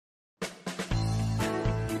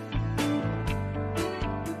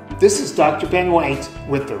This is Dr. Ben Weitz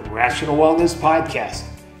with the Rational Wellness Podcast,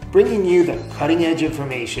 bringing you the cutting-edge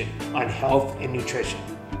information on health and nutrition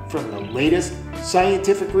from the latest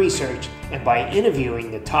scientific research and by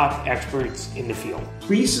interviewing the top experts in the field.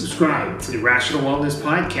 Please subscribe to the Rational Wellness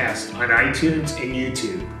Podcast on iTunes and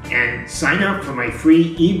YouTube, and sign up for my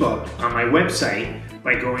free ebook on my website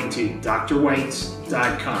by going to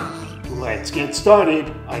drweitz.com. Let's get started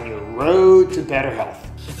on your road to better health.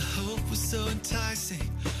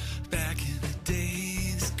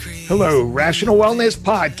 Hello, Rational Wellness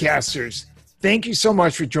Podcasters. Thank you so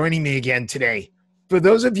much for joining me again today. For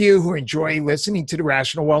those of you who enjoy listening to the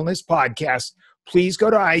Rational Wellness Podcast, please go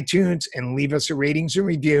to iTunes and leave us a ratings and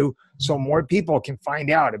review so more people can find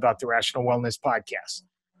out about the Rational Wellness Podcast.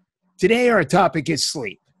 Today, our topic is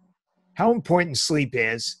sleep. How important sleep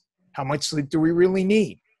is, how much sleep do we really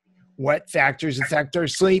need, what factors affect our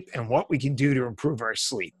sleep, and what we can do to improve our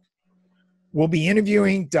sleep. We'll be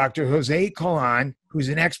interviewing Dr. Jose Colon, who's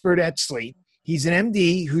an expert at sleep. He's an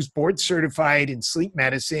MD who's board certified in sleep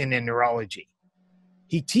medicine and neurology.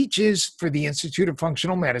 He teaches for the Institute of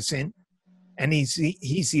Functional Medicine, and he's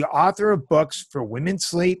the author of books for women's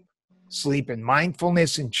sleep, sleep and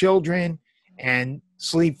mindfulness in children, and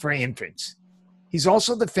sleep for infants. He's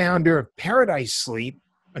also the founder of Paradise Sleep,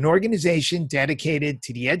 an organization dedicated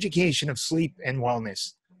to the education of sleep and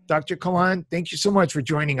wellness. Dr. Colon, thank you so much for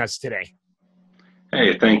joining us today.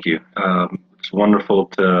 Hey, thank you. It's wonderful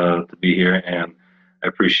to be here, and I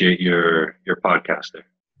appreciate your podcast there.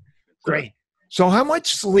 Great. So how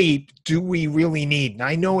much sleep do we really need? And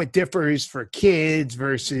I know it differs for kids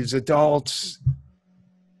versus adults.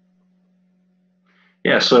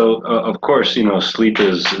 Yeah, so of course, sleep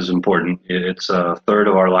is important. It's a third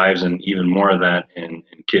of our lives and even more of that in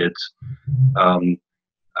kids.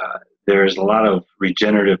 There's a lot of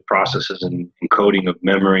regenerative processes and encoding of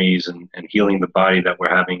memories and healing the body that we're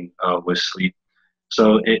having with sleep.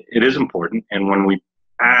 So it is important. And when we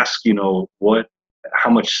ask, how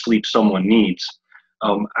much sleep someone needs,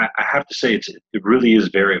 I have to say it really is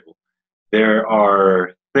variable. There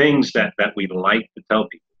are things that we like to tell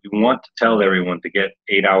people. We want to tell everyone to get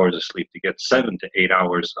 8 hours of sleep, to get 7 to 8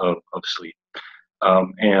 hours of sleep.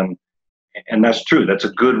 And that's true. That's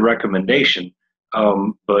a good recommendation.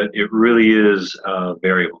 But it really is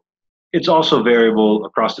variable. It's also variable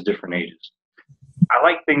across the different ages. I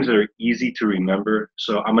like things that are easy to remember,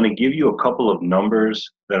 so I'm going to give you a couple of numbers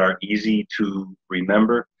that are easy to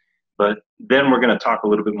remember, but then we're going to talk a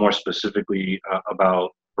little bit more specifically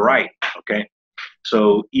about variety, okay?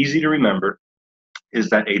 So easy to remember is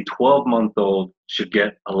that a 12-month-old should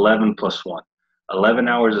get 11 plus 1, 11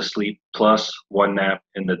 hours of sleep plus 1 nap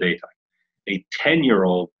in the daytime. A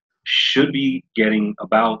 10-year-old should be getting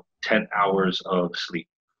about 10 hours of sleep.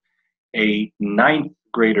 A 9th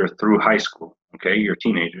grader through high school, okay, your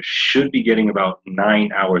teenagers, should be getting about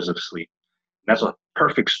 9 hours of sleep. That's a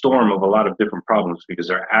perfect storm of a lot of different problems because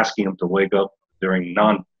they're asking them to wake up during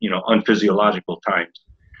unphysiological times.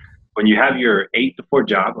 When you have your 8 to 4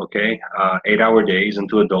 job, okay, 8-hour days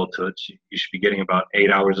into adulthood, you should be getting about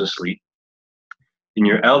 8 hours of sleep. In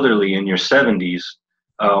your elderly, in your 70s,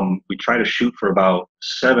 we try to shoot for about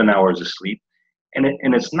 7 hours of sleep.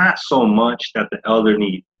 And it's not so much that the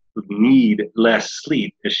elderly need less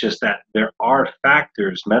sleep. It's just that there are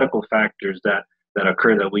factors, medical factors that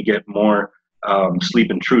occur that we get more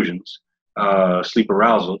sleep intrusions, sleep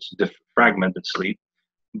arousals, fragmented sleep.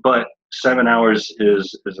 But 7 hours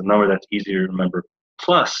is a number that's easy to remember.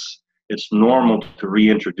 Plus, it's normal to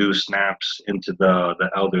reintroduce naps into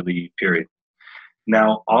the elderly period.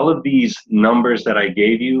 Now, all of these numbers that I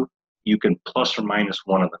gave you, you can plus or minus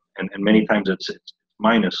one of them. And many times it's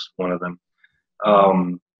minus one of them.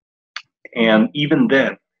 And even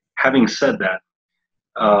then, having said that,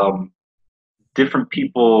 different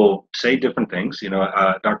people say different things.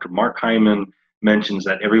 Dr. Mark Hyman mentions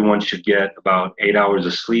that everyone should get about 8 hours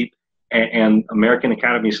of sleep. And American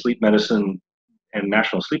Academy of Sleep Medicine and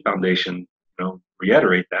National Sleep Foundation,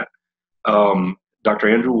 reiterate that. Dr.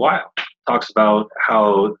 Andrew Weil talks about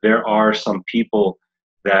how there are some people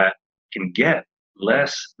that can get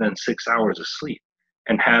less than 6 hours of sleep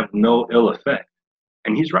and have no ill effect.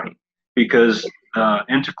 And he's right, because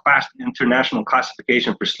International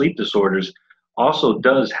Classification for Sleep Disorders also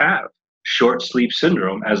does have short sleep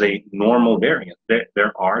syndrome as a normal variant.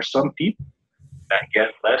 There are some people that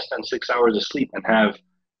get less than 6 hours of sleep and have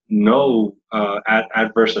no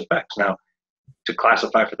adverse effects. Now, to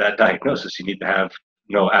classify for that diagnosis, you need to have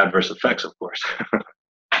no adverse effects, of course.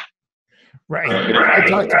 Right. I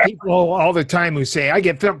talk to people all the time who say, I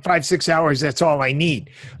get 5-6 hours, that's all I need.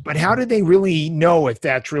 But how do they really know if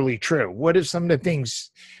that's really true? What are some of the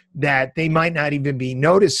things that they might not even be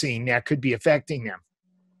noticing that could be affecting them?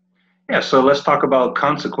 Yeah, so let's talk about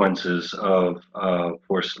consequences of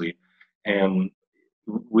poor sleep. And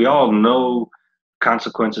we all know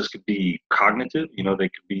consequences could be cognitive, they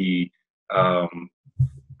could be um,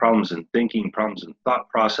 problems in thinking, problems in thought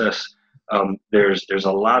process. There's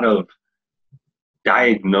a lot of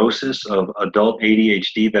diagnosis of adult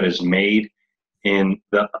ADHD that is made in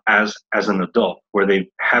the as an adult where they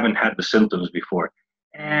haven't had the symptoms before.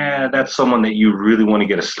 And that's someone that you really want to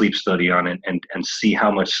get a sleep study on and see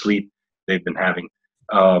how much sleep they've been having.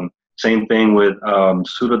 Same thing with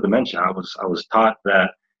pseudo dementia. I was taught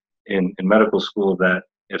that in medical school that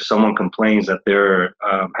if someone complains that they're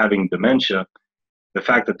having dementia, the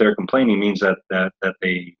fact that they're complaining means that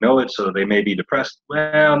they know it, so they may be depressed.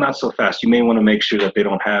 Well, not so fast. You may want to make sure that they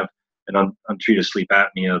don't have an untreated sleep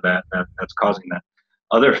apnea that's causing that.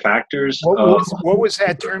 Other factors. What was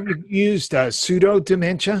that term you used? Pseudo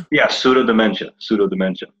dementia? Yeah, pseudo dementia.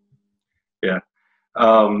 Yeah,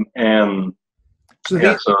 and So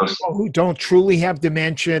yeah, these are people who don't truly have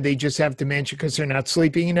dementia, they just have dementia because they're not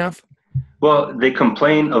sleeping enough? well, they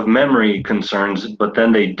complain of memory concerns, but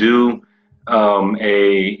then they do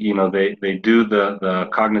they do the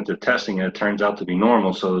cognitive testing, and it turns out to be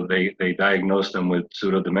normal. So they diagnose them with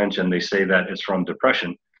pseudo dementia, and they say that it's from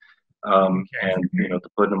depression, and to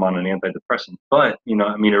put them on an antidepressant. But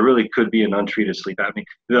I mean, it really could be an untreated sleep apnea.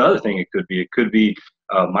 The other thing it could be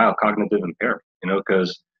mild cognitive impairment,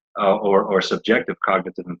 because or subjective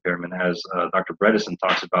cognitive impairment, as Dr. Bredesen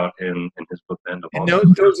talks about in his book, The End of And All.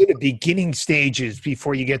 those are the beginning stages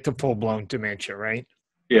before you get to full-blown dementia, right?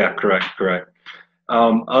 Yeah, correct.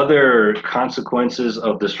 Other consequences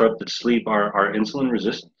of disrupted sleep are insulin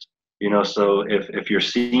resistance. So if you're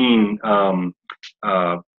seeing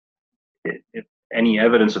if any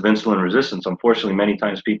evidence of insulin resistance, unfortunately, many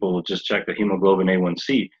times people will just check the hemoglobin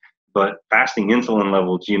A1C, but fasting insulin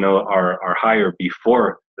levels, are higher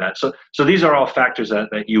before that. So these are all factors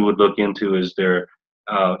that you would look into. Is there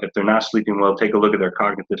if they're not sleeping well, take a look at their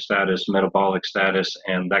cognitive status, metabolic status,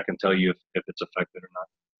 and that can tell you if it's affected or not.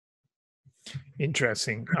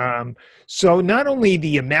 Interesting. So not only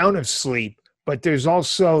the amount of sleep, but there's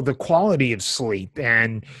also the quality of sleep.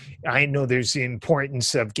 And I know there's the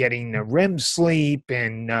importance of getting a REM sleep.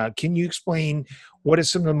 And can you explain what are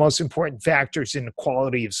some of the most important factors in the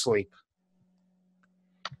quality of sleep?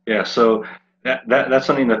 Yeah, so that's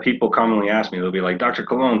something that people commonly ask me. They'll be like, Dr.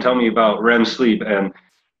 Colon, tell me about REM sleep. And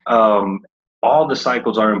all the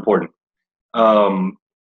cycles are important. Um,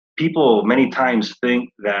 People many times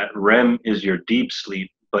think that REM is your deep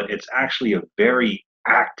sleep, but it's actually a very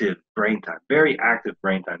active brain time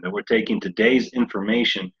that we're taking today's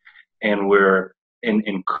information and we're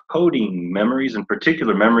encoding memories, in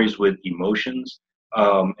particular memories with emotions.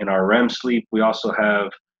 In our REM sleep, we also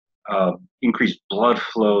have increased blood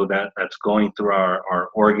flow that's going through our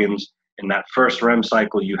organs. In that first REM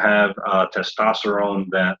cycle, you have testosterone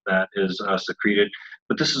that is secreted,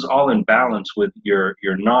 but this is all in balance with your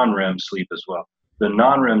non-REM sleep as well. The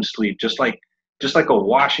non-REM sleep, just like a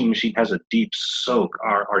washing machine has a deep soak,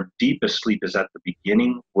 our deepest sleep is at the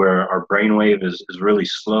beginning, where our brainwave is really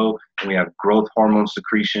slow, and we have growth hormone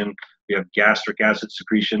secretion, we have gastric acid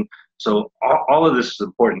secretion. So all of this is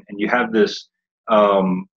important, and you have this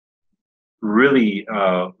really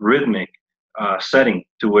rhythmic setting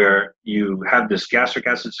to where you have this gastric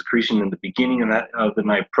acid secretion in the beginning of the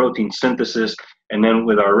night, protein synthesis, and then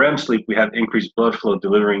with our REM sleep, we have increased blood flow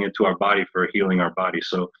delivering it to our body for healing our body.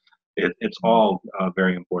 So it's all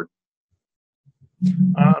very important.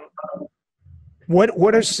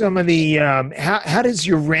 What are some of the how does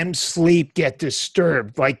your REM sleep get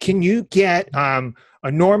disturbed? Like, can you get a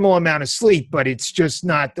normal amount of sleep, but it's just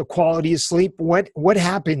not the quality of sleep? What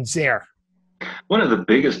happens there? One of the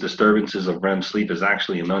biggest disturbances of REM sleep is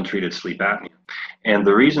actually an untreated sleep apnea. And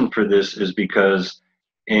the reason for this is because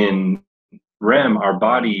in REM, our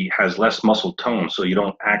body has less muscle tone, so you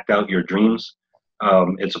don't act out your dreams.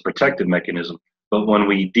 It's a protective mechanism. But when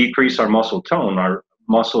we decrease our muscle tone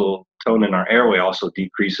in our airway also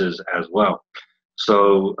decreases as well.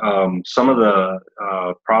 So some of the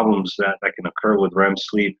problems that can occur with REM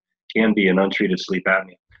sleep can be an untreated sleep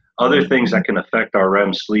apnea. Other things that can affect our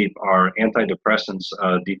REM sleep are antidepressants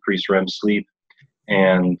decrease REM sleep,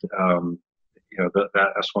 and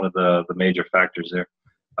that's one of the major factors there.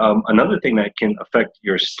 Another thing that can affect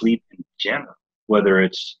your sleep in general, whether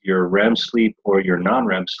it's your REM sleep or your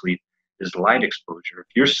non-REM sleep, is light exposure. If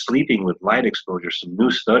you're sleeping with light exposure, some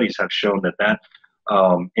new studies have shown that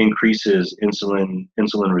increases insulin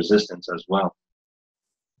resistance as well.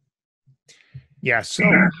 Yeah, so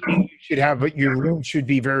you should have your room should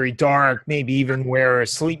be very dark, maybe even wear a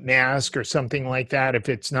sleep mask or something like that if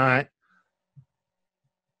it's not.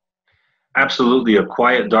 Absolutely, a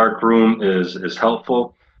quiet, dark room is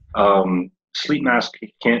helpful. Sleep masks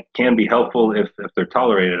can be helpful if they're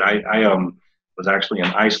tolerated. I was actually in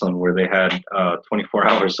Iceland where they had 24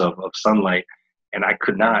 hours of sunlight, and I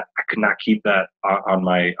could not keep that on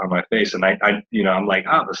my face. And I I'm like,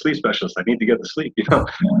 the sleep specialist, I need to get the sleep,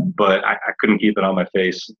 but I couldn't keep it on my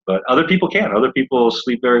face. But other people can. Other people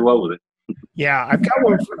sleep very well with it. Yeah, I've got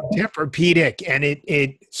one from Tempur-Pedic, and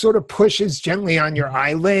it sort of pushes gently on your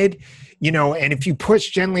eyelid, and if you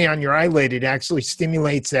push gently on your eyelid, it actually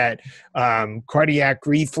stimulates that cardiac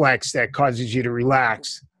reflex that causes you to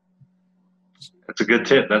relax. That's a good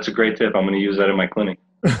tip. That's a great tip. I'm going to use that in my clinic.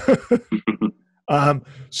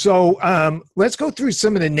 So let's go through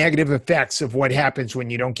some of the negative effects of what happens when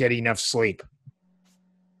you don't get enough sleep.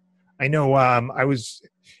 I know I was,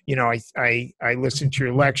 I listened to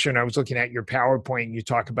your lecture and I was looking at your PowerPoint. You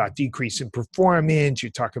talk about decrease in performance. You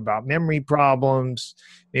talk about memory problems.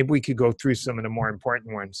 Maybe we could go through some of the more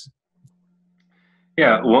important ones.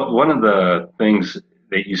 Yeah, one of the things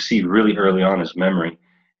that you see really early on is memory,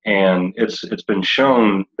 and it's been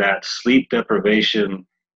shown that sleep deprivation,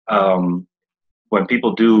 when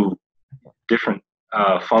people do different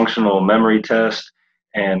functional memory tests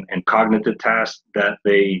and cognitive tasks, that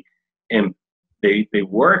they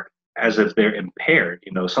work as if they're impaired.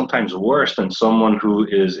 Sometimes worse than someone who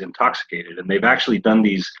is intoxicated. And they've actually done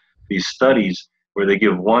these studies where they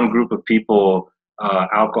give one group of people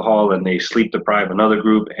alcohol and they sleep deprive another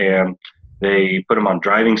group, and they put them on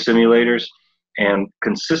driving simulators, and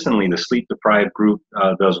consistently the sleep deprived group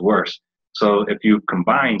does worse. So if you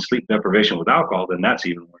combine sleep deprivation with alcohol, then that's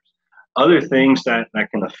even worse. Other things that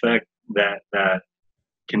can affect that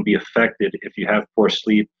can be affected if you have poor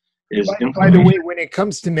sleep is inflammation. By the way, when it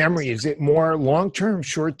comes to memory, is it more long-term,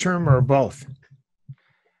 short-term, or both?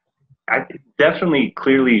 Definitely,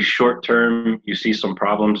 clearly, short term, you see some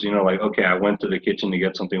problems. Like, okay, I went to the kitchen to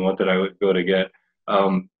get something. What did I go to get?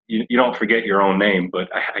 You don't forget your own name, but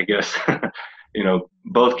I guess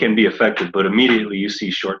both can be affected. But immediately, you see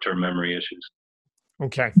short-term memory issues.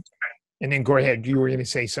 Okay, and then go ahead. You were going to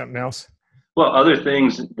say something else. Well, other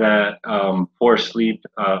things that poor sleep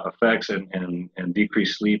affects and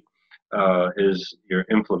decreased sleep is your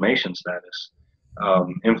inflammation status.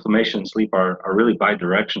 Inflammation and sleep are really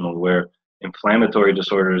bidirectional, where inflammatory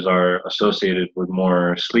disorders are associated with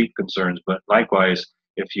more sleep concerns. But likewise,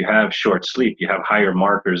 if you have short sleep, you have higher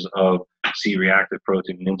markers of C-reactive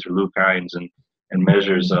protein and interleukins and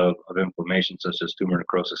measures of inflammation, such as tumor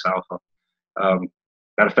necrosis alpha.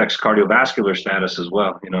 That affects cardiovascular status as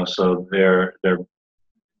well. So they're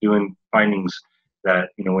doing findings that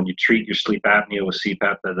when you treat your sleep apnea with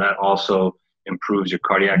CPAP, that also improves your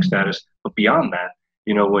cardiac status. But beyond that,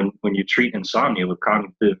 when you treat insomnia with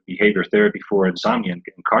cognitive behavior therapy for insomnia in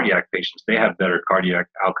cardiac patients, they have better cardiac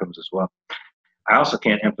outcomes as well. I also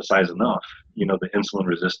can't emphasize enough, the insulin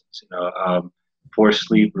resistance. Poor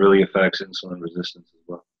sleep really affects insulin resistance as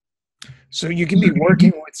well. So you can be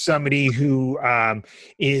working with somebody who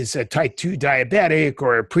is a type 2 diabetic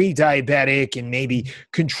or a pre-diabetic, and maybe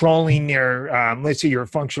controlling their, let's say you're a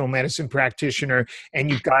functional medicine practitioner and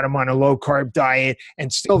you've got them on a low carb diet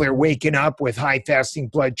and still they're waking up with high fasting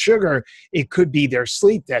blood sugar. It could be their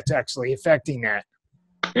sleep that's actually affecting that.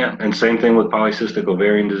 Yeah, and same thing with polycystic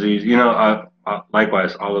ovarian disease.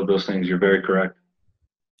 Likewise, all of those things, you're very correct.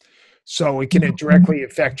 So it can directly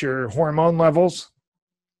affect your hormone levels?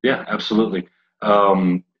 Yeah, absolutely.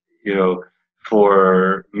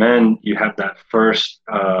 For men, you have that first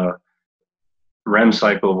REM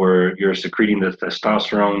cycle where you're secreting the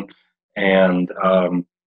testosterone, and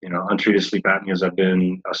untreated sleep apneas have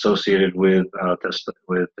been associated with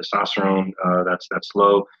testosterone that's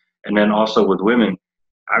low, and then also with women.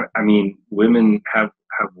 I mean, women have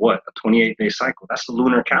what, a 28-day cycle? That's the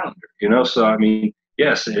lunar calendar, So I mean,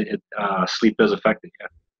 yes, sleep does affect it. Yeah.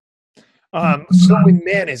 So in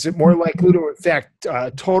men, is it more likely to affect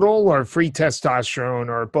total or free testosterone,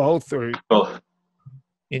 or both? Or both?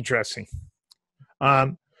 Interesting.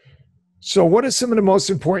 So what are some of the most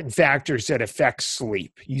important factors that affect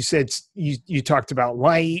sleep? You said you talked about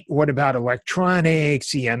light. What about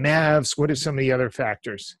electronics, EMFs? What are some of the other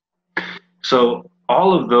factors? So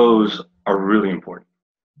all of those are really important.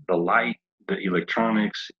 The light, the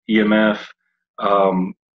electronics, EMF,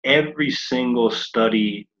 every single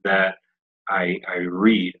study that I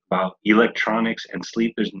read about electronics and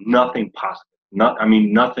sleep, there's nothing positive.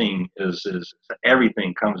 Nothing is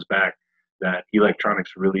everything comes back that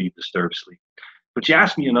electronics really disturb sleep. But you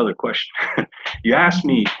asked me another question. You asked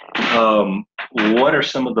me, what are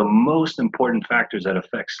some of the most important factors that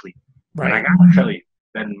affect sleep? And I Right. got to tell you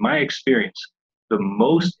that in my experience, the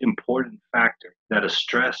most important factor that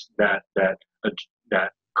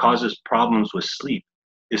that causes problems with sleep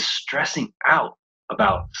is stressing out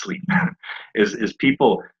about sleep. is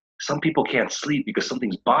people Some people can't sleep because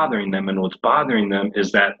something's bothering them, and what's bothering them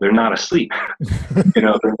is that they're not asleep. You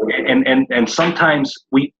know, and sometimes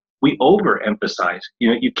we overemphasize.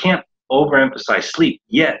 You know, you can't overemphasize sleep,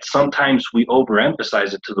 yet sometimes we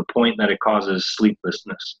overemphasize it to the point that it causes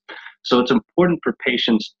sleeplessness. So it's important for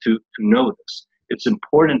patients to know this. It's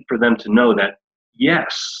important for them to know that,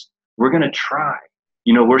 yes, we're going to try.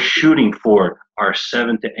 You know, we're shooting for our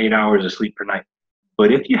 7 to 8 hours of sleep per night.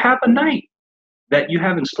 But if you have a night that you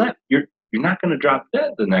haven't slept, you're not going to drop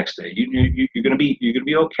dead the next day. You're going to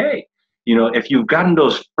be okay. You know, if you've gotten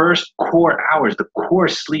those first core hours, the core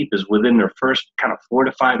sleep is within their first kind of 4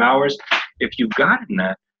 to 5 hours. If you've gotten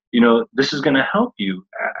that, you know, this is going to help you,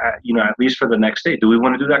 you know, at least for the next day. Do we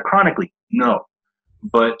want to do that chronically? No.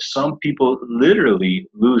 But some people literally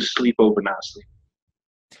lose sleep over not sleep.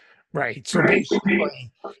 Right. So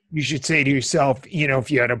basically, you should say to yourself, you know, if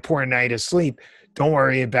you had a poor night of sleep, don't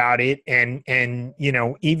worry about it. And you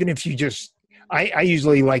know, even if you just, I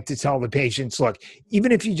usually like to tell the patients, look,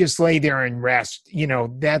 even if you just lay there and rest, you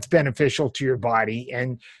know, that's beneficial to your body.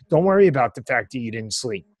 And don't worry about the fact that you didn't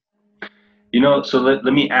sleep. You know, so let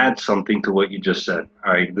me add something to what you just said.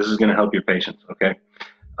 All right, this is going to help your patients. Okay.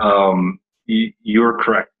 You're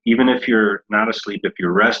correct. Even if you're not asleep, if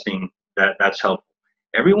you're resting, that's helpful.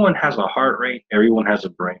 Everyone has a heart rate. Everyone has a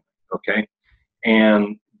brain. Okay,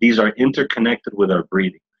 and these are interconnected with our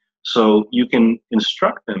breathing. So you can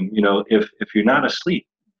instruct them. You know, if you're not asleep,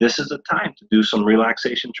 this is a time to do some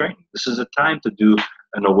relaxation training. This is a time to do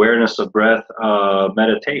an awareness of breath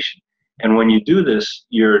meditation. And when you do this,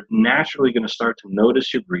 you're naturally going to start to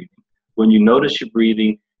notice your breathing. When you notice your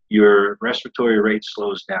breathing, your respiratory rate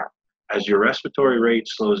slows down. As your respiratory rate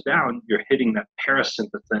slows down, you're hitting that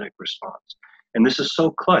parasympathetic response. And this is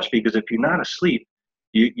so clutch because if you're not asleep,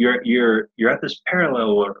 you're at this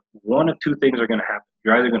parallel where one of two things are going to happen.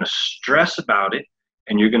 You're either going to stress about it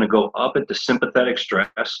and you're going to go up at the sympathetic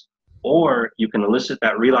stress, or you can elicit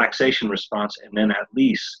that relaxation response, and then at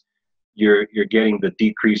least you're getting the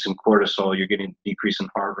decrease in cortisol, you're getting the decrease in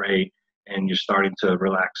heart rate, and you're starting to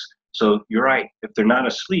relax. So you're right. If they're not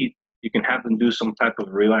asleep, you can have them do some type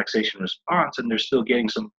of relaxation response, and they're still getting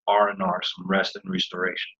some R&R, some rest and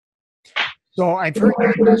restoration. So I've heard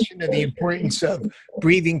you mention the importance of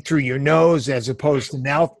breathing through your nose as opposed to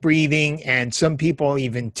mouth breathing, and some people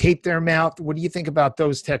even tape their mouth. What do you think about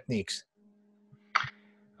those techniques?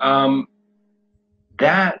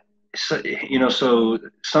 That so, you know, so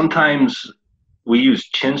sometimes we use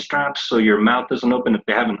chin straps so your mouth doesn't open if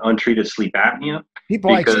they have an untreated sleep apnea.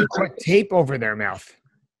 People Because actually put tape over their mouth.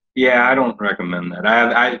 yeah, I don't recommend that.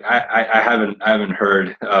 I haven't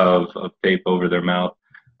heard of tape over their mouth.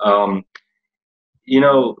 Um, you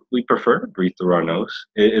know, we prefer to breathe through our nose.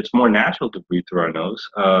 It's more natural to breathe through our nose.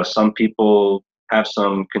 Some people have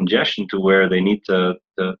some congestion to where they need to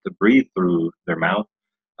breathe through their mouth.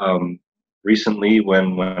 Um,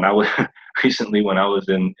 when I was recently when I was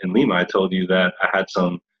in Lima, I told you that I had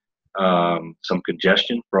some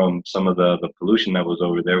congestion from some of the pollution that was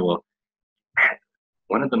over there. Well,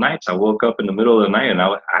 one of the nights I woke up in the middle of the night and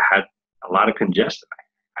I had a lot of congestion.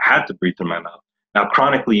 I had to breathe through my mouth. Now,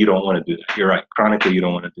 chronically, you don't want to do that. You're right. Chronically, you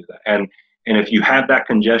don't want to do that. And if you have that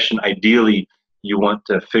congestion, ideally, you want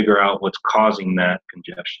to figure out what's causing that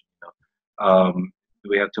congestion. You know? Do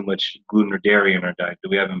we have too much gluten or dairy in our diet? Do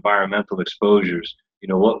we have environmental exposures? You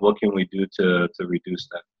know, what can we do to reduce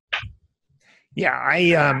that? Yeah,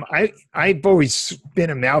 I've always been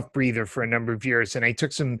a mouth breather for a number of years, and I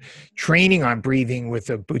took some training on breathing with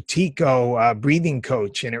a Butico breathing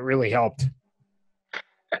coach, and it really helped.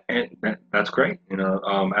 And that's great. You know,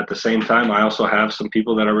 at the same time, I also have some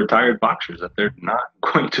people that are retired boxers that they're not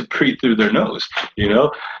going to breathe through their nose.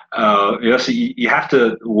 So you have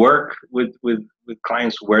to work with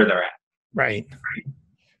clients where they're at. Right.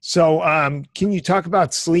 So, can you talk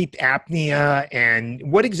about sleep apnea and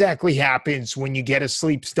what exactly happens when you get a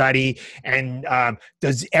sleep study? And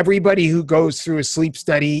does everybody who goes through a sleep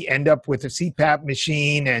study end up with a CPAP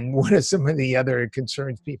machine? And what are some of the other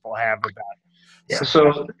concerns people have about Yeah, sleep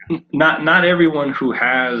so apnea? not everyone who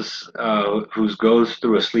goes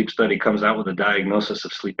through a sleep study comes out with a diagnosis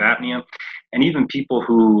of sleep apnea, and even people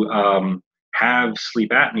who have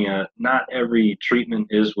sleep apnea, not every treatment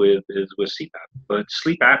is with CPAP. But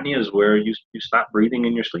sleep apnea is where you stop breathing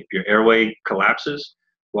in your sleep. Your airway collapses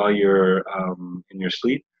while you're in your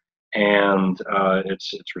sleep. and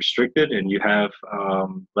it's restricted, and you have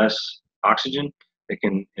less oxygen. It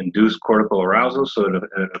can induce cortical arousal, so it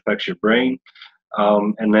affects your brain.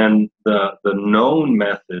 And then the known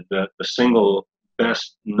method, the single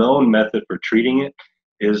best known method for treating it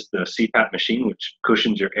is the CPAP machine, which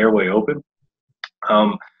cushions your airway open.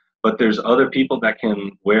 But there's other people that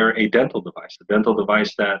can wear a dental device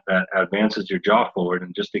that advances your jaw forward,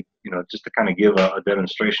 and just to kind of give a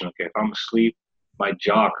demonstration. Okay, if I'm asleep, my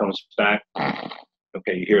jaw comes back.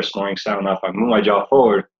 Okay, you hear a snoring sound. Now, if I move my jaw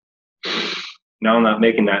forward, now I'm not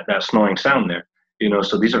making that snoring sound there.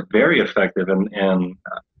 So these are very effective, and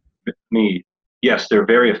yes, they're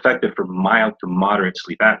very effective for mild to moderate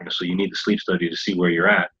sleep apnea. So you need the sleep study to see where you're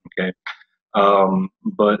at. Okay.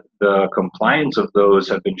 But the compliance of those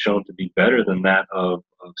have been shown to be better than that of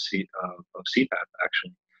CPAP,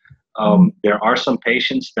 actually. There are some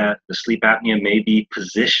patients that the sleep apnea may be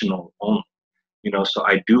positional only. So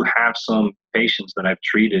I do have some patients that I've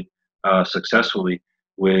treated successfully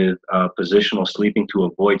with positional sleeping to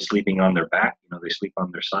avoid sleeping on their back. They sleep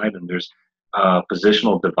on their side, and there's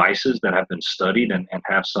positional devices that have bin studied and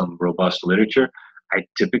have some robust literature. I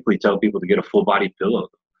typically tell people to get a full body pillow.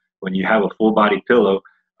 When you have a full body pillow,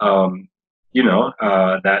 that's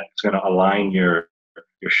going to align your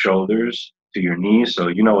shoulders to your knees. So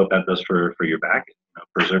you know what that does for your back.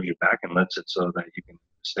 Preserves your back and lets it so that you can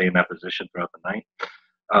stay in that position throughout the night.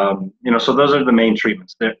 So those are the main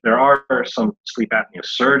treatments. There are some sleep apnea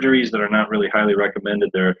surgeries that are not really highly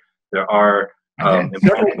recommended. There are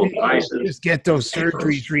implantable devices. Just get those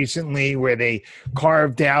surgeries recently where they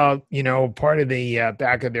carved out, part of the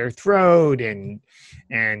back of their throat and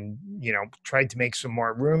tried to make some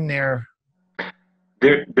more room there.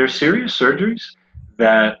 They're serious surgeries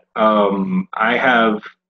that I have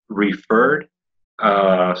referred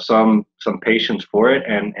some patients for it,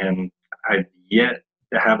 and I've yet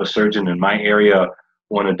to have a surgeon in my area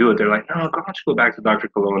want to do it. They're like, no, why don't you go back to Dr.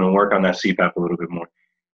 Colon and work on that CPAP a little bit more.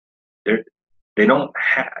 They don't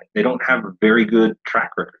have very good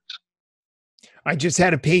track records. I just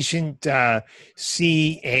had a patient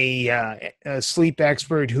see a sleep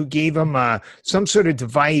expert who gave him some sort of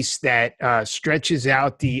device that stretches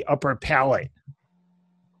out the upper palate.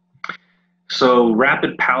 So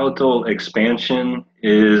rapid palatal expansion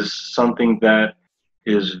is something that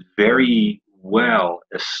is very well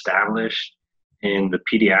established in the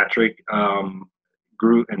pediatric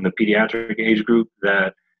group, and the pediatric age group,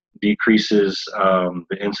 that decreases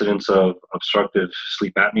the incidence of obstructive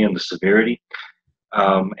sleep apnea and the severity.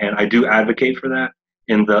 And I do advocate for that.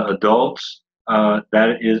 In the adults, I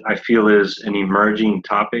feel is an emerging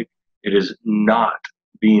topic. It is not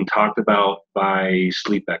being talked about by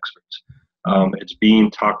sleep experts. It's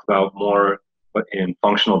being talked about more in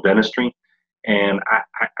functional dentistry. And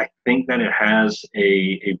I think that it has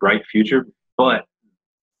a bright future, but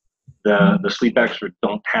the sleep experts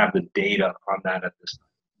don't have the data on that at this time.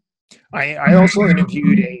 I also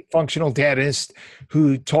interviewed a functional dentist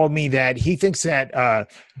who told me that he thinks that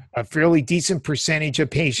a fairly decent percentage of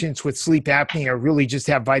patients with sleep apnea really just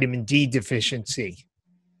have vitamin D deficiency.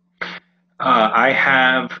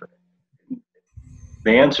 The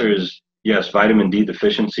answer is yes, vitamin D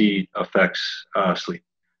deficiency affects sleep,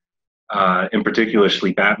 in particular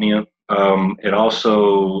sleep apnea. It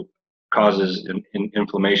also causes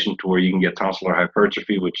inflammation to where you can get tonsillar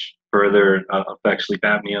hypertrophy, which further affects sleep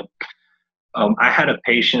apnea. I had a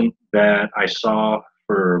patient that I saw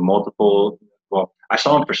I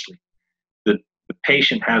saw him for sleep. The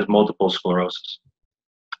patient has multiple sclerosis.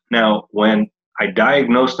 Now, when I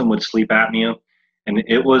diagnosed him with sleep apnea, and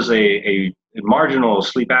it was a marginal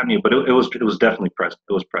sleep apnea, but it was definitely present.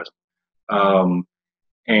 It was present.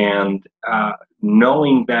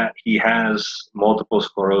 Knowing that he has multiple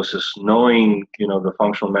sclerosis, knowing the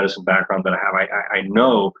functional medicine background that I have, I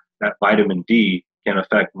know that vitamin D can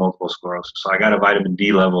affect multiple sclerosis. So I got a vitamin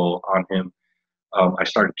D level on him. I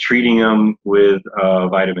started treating him with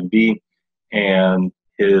vitamin D, and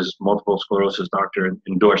his multiple sclerosis doctor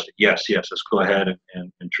endorsed it. Yes, let's go ahead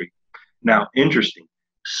and treat. Now, interesting,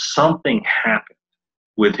 something happened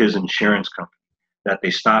with his insurance company that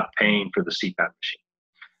they stopped paying for the CPAP machine.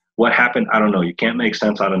 What happened? I don't know. You can't make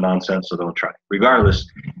sense out of nonsense, so don't try. Regardless,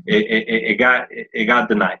 it got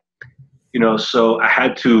denied. So I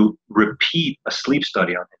had to repeat a sleep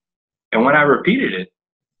study on it. And when I repeated it,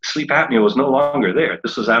 sleep apnea was no longer there.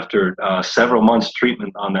 This was after several months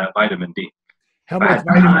treatment on that vitamin D. How much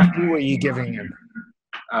vitamin D were you giving him?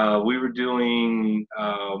 We were doing,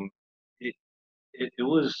 it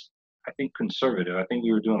was, I think, conservative. I think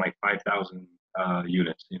we were doing like 5,000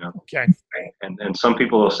 units, Okay. And some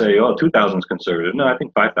people will say, 2,000 is conservative. No, I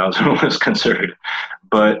think 5,000 was conservative.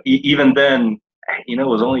 But even then, it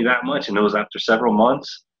was only that much, and it was after several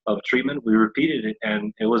months of treatment. We repeated it,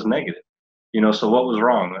 and it was negative. So what was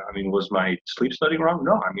wrong? I mean, was my sleep study wrong?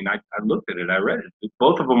 No. I mean, I looked at it, I read it.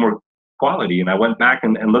 Both of them were quality, and I went back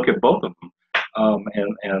and looked at both of them,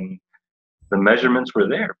 and the measurements were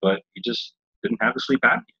there, but he just didn't have the sleep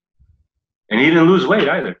apnea, and he didn't lose weight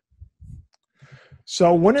either.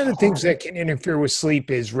 So one of the things that can interfere with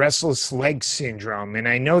sleep is restless leg syndrome. And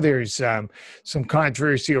I know there's some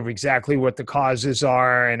controversy over exactly what the causes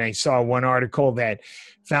are. And I saw one article that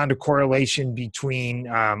found a correlation between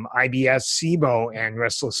IBS, SIBO, and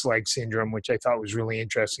restless leg syndrome, which I thought was really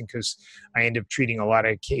interesting because I end up treating a lot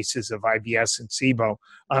of cases of IBS and SIBO.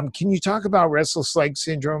 Can you talk about restless leg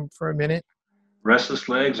syndrome for a minute? Restless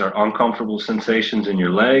legs are uncomfortable sensations in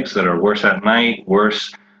your legs that are worse at night,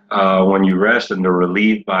 worse when you rest, and they're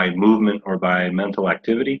relieved by movement or by mental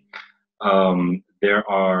activity. There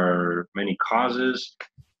are many causes,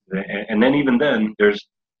 and then even then, there's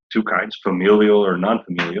two kinds, familial or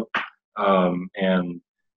non-familial, and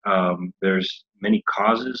there's many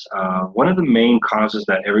causes. One of the main causes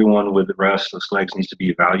that everyone with restless legs needs to be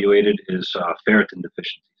evaluated is ferritin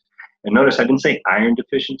deficiencies. And notice I didn't say iron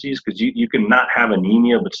deficiencies, because you can not have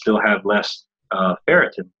anemia but still have less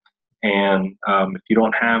ferritin. And if you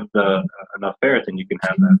don't have enough ferritin, you can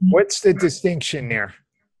have that. What's the distinction there?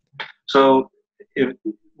 So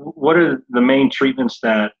what are the main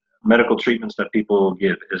medical treatments that people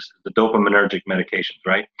give is the dopaminergic medications,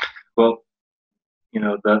 right? Well,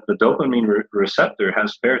 the dopamine receptor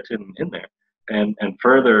has ferritin in there. And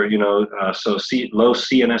further, so low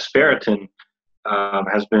CNS ferritin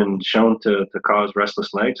has been shown to cause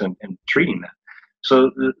restless legs and treating that.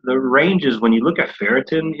 So the ranges, when you look at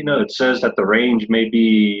ferritin, it says that the range may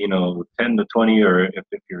be, 10 to 20, or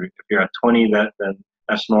if you're at 20,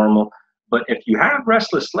 that's normal. But if you have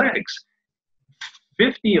restless legs,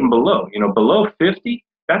 50 and below, below 50,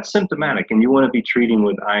 that's symptomatic, and you want to be treating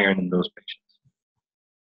with iron in those patients.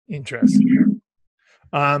 Interesting.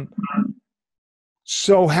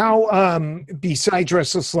 So how, besides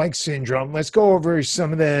restless leg syndrome, let's go over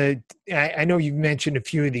some of I know you've mentioned a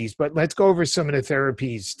few of these, but let's go over some of the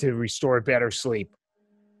therapies to restore better sleep.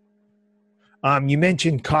 You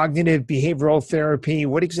mentioned cognitive behavioral therapy.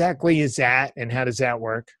 What exactly is that, and how does that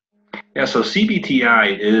work? Yeah, so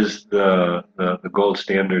CBTI is the gold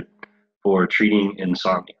standard for treating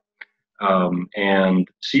insomnia. And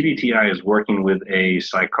CBTI is working with a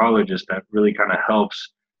psychologist that really kind of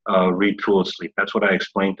helps retool sleep. That's what I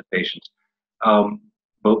explain to patients.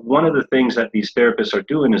 But one of the things that these therapists are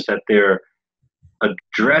doing is that they're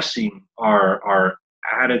addressing our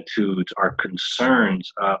attitudes, our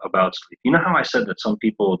concerns about sleep. You know how I said that some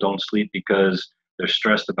people don't sleep because they're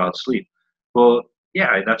stressed about sleep? Well,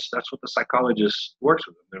 yeah, that's what the psychologist works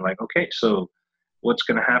with them. They're like, okay, so what's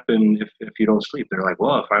going to happen if you don't sleep? They're like,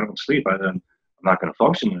 well, if I don't sleep, then I'm not going to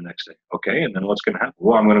function the next day. Okay, and then what's going to happen?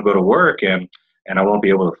 Well, I'm going to go to work and I won't be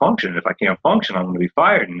able to function. And if I can't function, I'm going to be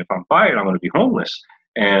fired. And if I'm fired, I'm going to be homeless.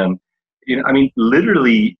 And,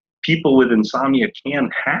 literally, people with insomnia can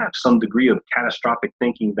have some degree of catastrophic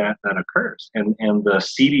thinking that occurs. And the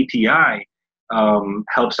CBTI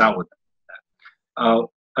helps out with that.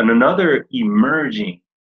 And another emerging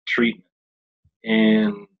treatment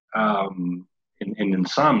in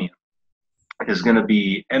insomnia is going to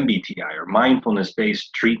be MBTI, or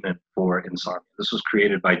mindfulness-based treatment for insomnia. This was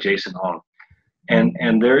created by Jason Ong.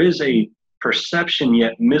 And there is a perception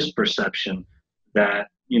yet misperception that,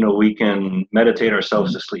 we can meditate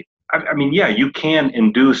ourselves to sleep. I mean, yeah, you can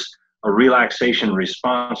induce a relaxation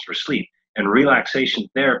response for sleep, and relaxation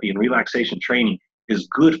therapy and relaxation training is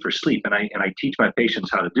good for sleep. And I teach my patients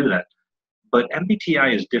how to do that. But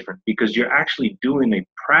MBTI is different because you're actually doing a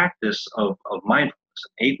practice of mindfulness,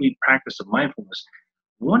 an 8-week practice of mindfulness.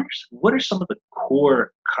 What are some of the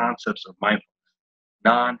core concepts of mindfulness?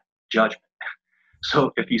 Non-judgment.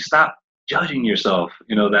 So if you stop judging yourself,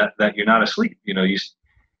 that you're not asleep,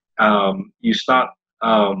 you stop,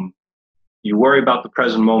 you worry about the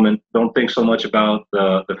present moment, don't think so much about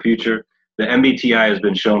the future. The MBTI has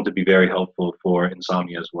been shown to be very helpful for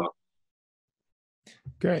insomnia as well.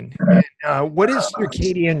 Good. And what is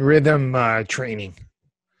circadian rhythm training?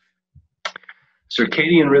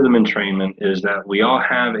 Circadian rhythm entrainment is that we all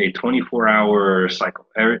have a 24-hour cycle.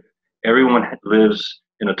 Everyone lives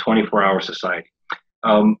in a 24-hour society.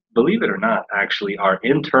 Believe it or not, actually, our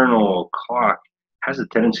internal clock has a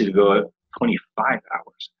tendency to go at 25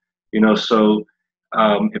 hours. So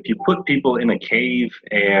if you put people in a cave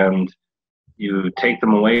and you take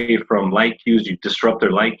them away from light cues, you disrupt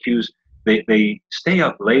their light cues, they stay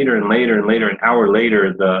up later and later and later, an hour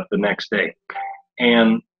later the next day.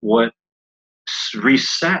 And what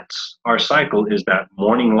resets our cycle is that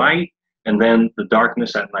morning light and then the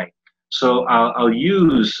darkness at night. So I'll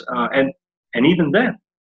use, and even then,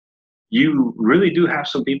 you really do have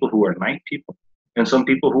some people who are night people and some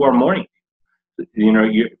people who are morning.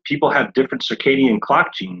 People have different circadian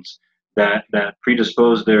clock genes that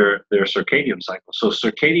predispose their circadian cycle. So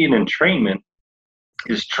circadian entrainment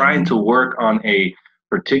is trying to work on a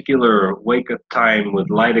particular wake up time with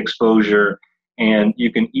light exposure, and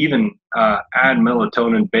you can even add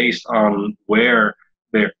melatonin based on where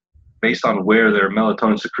their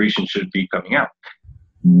melatonin secretion should be coming out.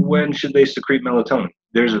 When should they secrete melatonin?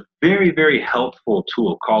 There's a very, very helpful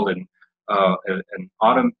tool called a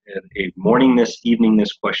morningness eveningness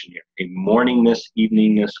questionnaire. A morningness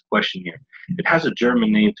eveningness questionnaire. It has a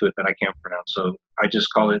German name to it that I can't pronounce, so I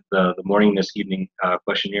just call it the morningness evening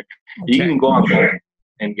questionnaire. Okay. You can go on there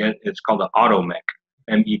and get. It's called the AutoMEQ,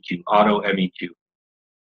 MEQ, Auto MEQ.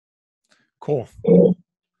 Cool.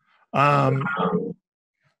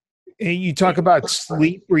 You talk about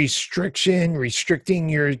sleep restricting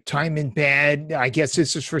your time in bed. I guess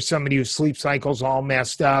this is for somebody whose sleep cycle's all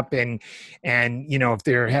messed up and if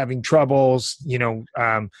they're having troubles,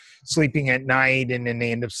 sleeping at night and then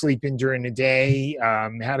they end up sleeping during the day.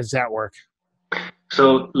 How does that work?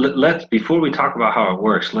 So before we talk about how it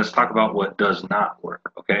works, let's talk about what does not work.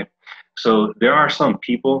 Okay. So there are some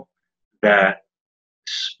people that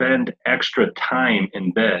spend extra time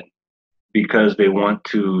in bed because they want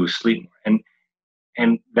to sleep.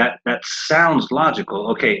 And that sounds logical.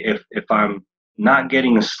 Okay, if I'm not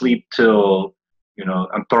getting to sleep till,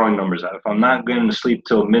 I'm throwing numbers out. If I'm not getting to sleep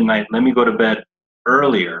till midnight, let me go to bed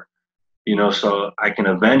earlier, so I can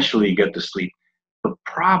eventually get to sleep. The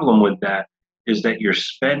problem with that is that you're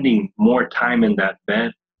spending more time in that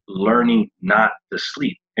bed learning not to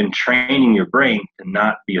sleep and training your brain to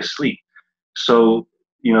not be asleep. So,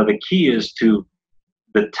 the key is to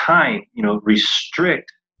the time,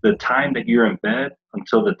 restrict the time that you're in bed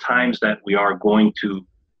until the times that we are going to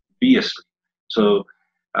be asleep. So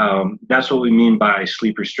that's what we mean by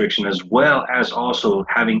sleep restriction, as well as also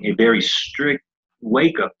having a very strict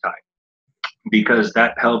wake up time, because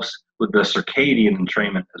that helps with the circadian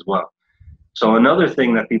entrainment as well. So another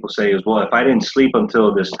thing that people say is, well, if I didn't sleep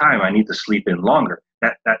until this time, I need to sleep in longer.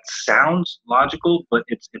 That sounds logical, but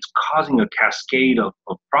it's causing a cascade of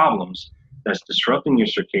problems that's disrupting your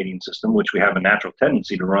circadian system, which we have a natural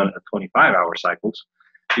tendency to run at 25-hour cycles.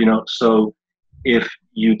 So if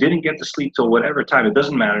you didn't get to sleep till whatever time, it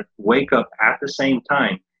doesn't matter, wake up at the same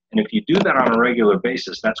time. And if you do that on a regular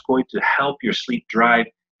basis, that's going to help your sleep drive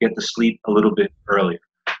get to sleep a little bit earlier.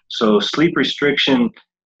 So sleep restriction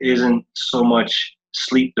isn't so much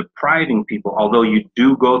sleep depriving people, although you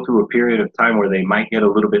do go through a period of time where they might get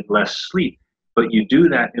a little bit less sleep, but you do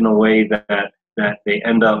that in a way that they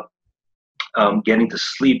end up getting to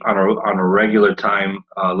sleep on a regular time,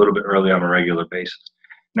 a little bit early on a regular basis.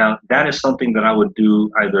 Now, that is something that I would do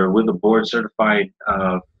either with a board certified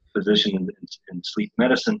physician in sleep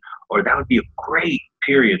medicine, or that would be a great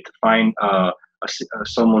period to find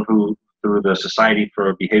someone who, through the Society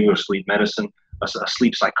for Behavioral Sleep Medicine, a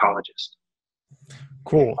sleep psychologist.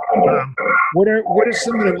 Cool. What are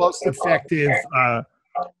some of the most effective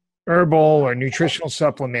herbal or nutritional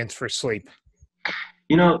supplements for sleep?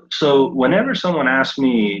 So whenever someone asks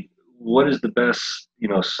me what is the best,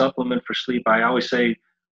 supplement for sleep, I always say,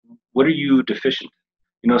 what are you deficient?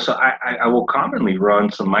 So I will commonly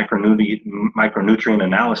run some micronutrient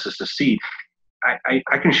analysis to see.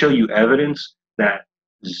 I can show you evidence that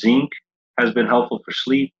zinc has been helpful for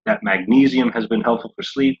sleep, that magnesium has been helpful for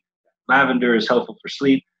sleep, lavender is helpful for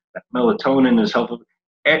sleep, that melatonin is helpful.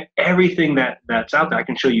 Everything that's out there, I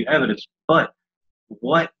can show you evidence. But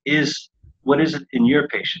what is it in your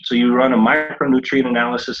patient? So you run a micronutrient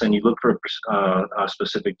analysis and you look for a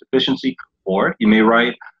specific deficiency, or you may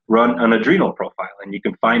run an adrenal profile and you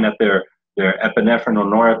can find that their epinephrine or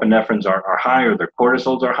norepinephrines are high, or their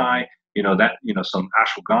cortisols are high. Some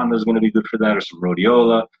ashwagandha is going to be good for that, or some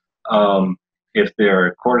rhodiola. If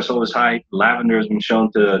their cortisol is high, lavender has been shown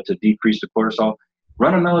to decrease the cortisol.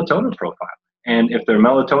 Run a melatonin profile. And if their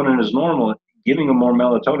melatonin is normal, giving them more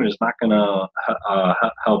melatonin is not going to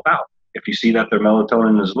help out. If you see that their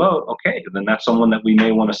melatonin is low, okay, then that's someone that we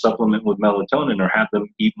may want to supplement with melatonin, or have them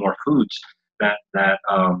eat more foods that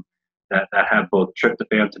have both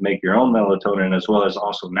tryptophan to make your own melatonin, as well as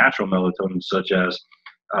also natural melatonin, such as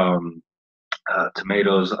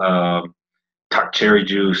tomatoes, tart cherry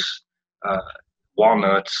juice,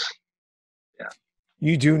 walnuts. Yeah.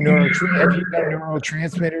 You do have you done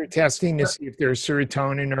neurotransmitter testing to see if their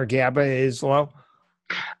serotonin or GABA is low?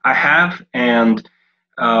 I have, and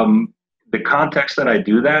the context that I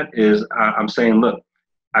do that is I'm saying, look,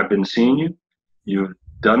 I've been seeing you. You've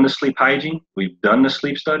done the sleep hygiene. We've done the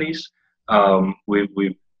sleep studies.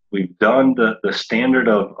 We've done the standard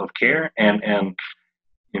of care, and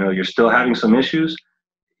you're still having some issues.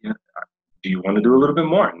 Do you want to do a little bit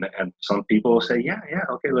more? And some people will say, yeah,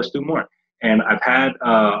 okay, let's do more. And I've had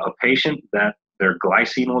a patient that their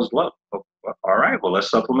glycine was low. Oh, all right, well, let's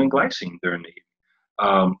supplement glycine during the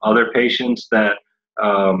evening. Other patients that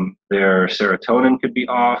their serotonin could be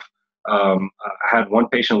off. I had one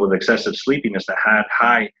patient with excessive sleepiness that had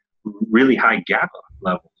really high GABA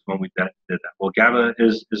levels when we did that. Well, GABA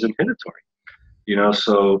is inhibitory,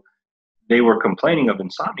 so they were complaining of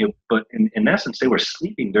insomnia, but in essence, they were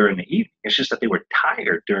sleeping during the evening. It's just that they were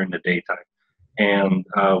tired during the daytime. And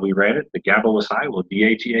we read it. The GABA was high. Well,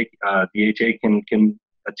 DHA can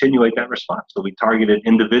attenuate that response. So we targeted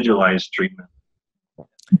individualized treatment.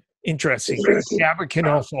 Interesting. GABA can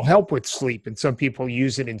also help with sleep, and some people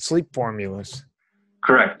use it in sleep formulas.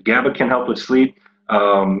 Correct. GABA can help with sleep,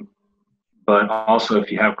 but also if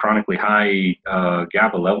you have chronically high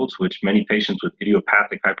GABA levels, which many patients with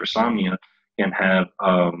idiopathic hypersomnia can have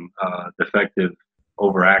defective,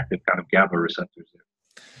 overactive kind of GABA receptors there.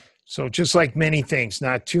 So just like many things,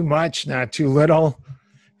 not too much, not too little,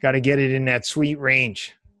 got to get it in that sweet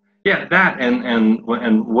range. Yeah, that and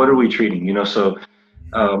what are we treating? So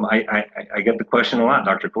I get the question a lot,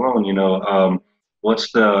 Dr. Colon.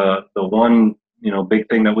 What's the one big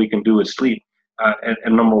thing that we can do with sleep?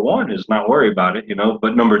 And number one is not worry about it,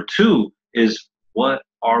 but number two is what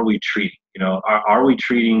are we treating? Are we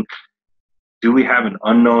treating, do we have an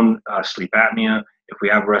unknown sleep apnea? If we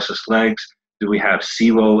have restless legs, do we have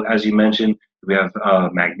SIBO, as you mentioned? Do we have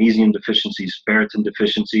magnesium deficiencies, ferritin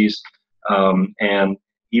deficiencies, and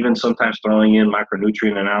even sometimes throwing in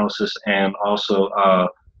micronutrient analysis and also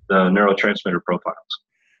the neurotransmitter profiles.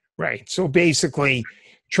 Right. So basically,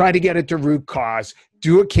 try to get at the root cause.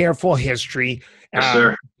 Do a careful history. Yes,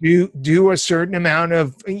 sir. Do a certain amount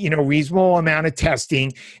of, reasonable amount of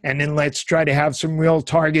testing, and then let's try to have some real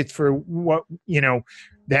targets for what,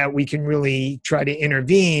 that we can really try to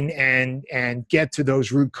intervene and get to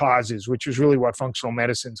those root causes, which is really what functional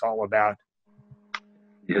medicine is all about.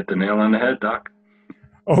 You hit the nail on the head, Doc.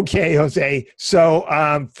 Okay, Jose.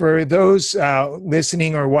 So for those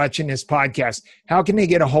listening or watching this podcast, how can they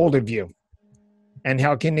get a hold of you? And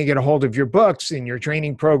how can they get a hold of your books and your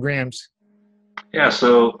training programs? Yeah,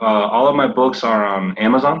 so all of my books are on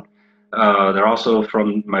Amazon. They're also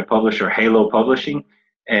from my publisher, Halo Publishing.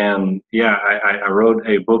 And yeah, I wrote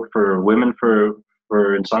a book for women for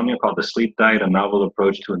insomnia called The Sleep Diet, A Novel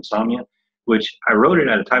Approach to Insomnia, which I wrote it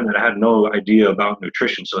at a time that I had no idea about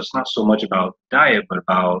nutrition. So it's not so much about diet, but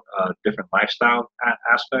about different lifestyle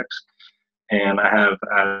aspects. And I have,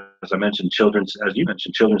 as I mentioned, children's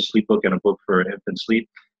sleep book and a book for infant sleep.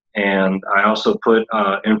 And I also put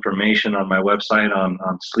information on my website on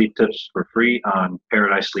sleep tips for free on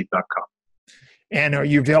paradisesleep.com. And are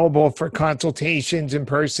you available for consultations in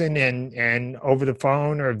person and over the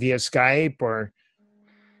phone or via Skype or?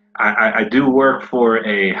 I do work for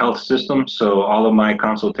a health system, so all of my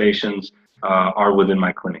consultations are within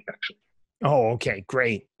my clinic, actually. Oh, okay,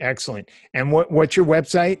 great, excellent. And what's your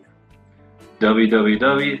website?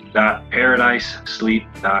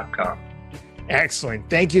 www.paradisesleep.com. Excellent.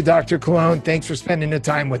 Thank you, Dr. Colon. Thanks for spending the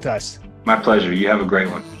time with us. My pleasure. You have a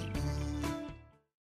great one.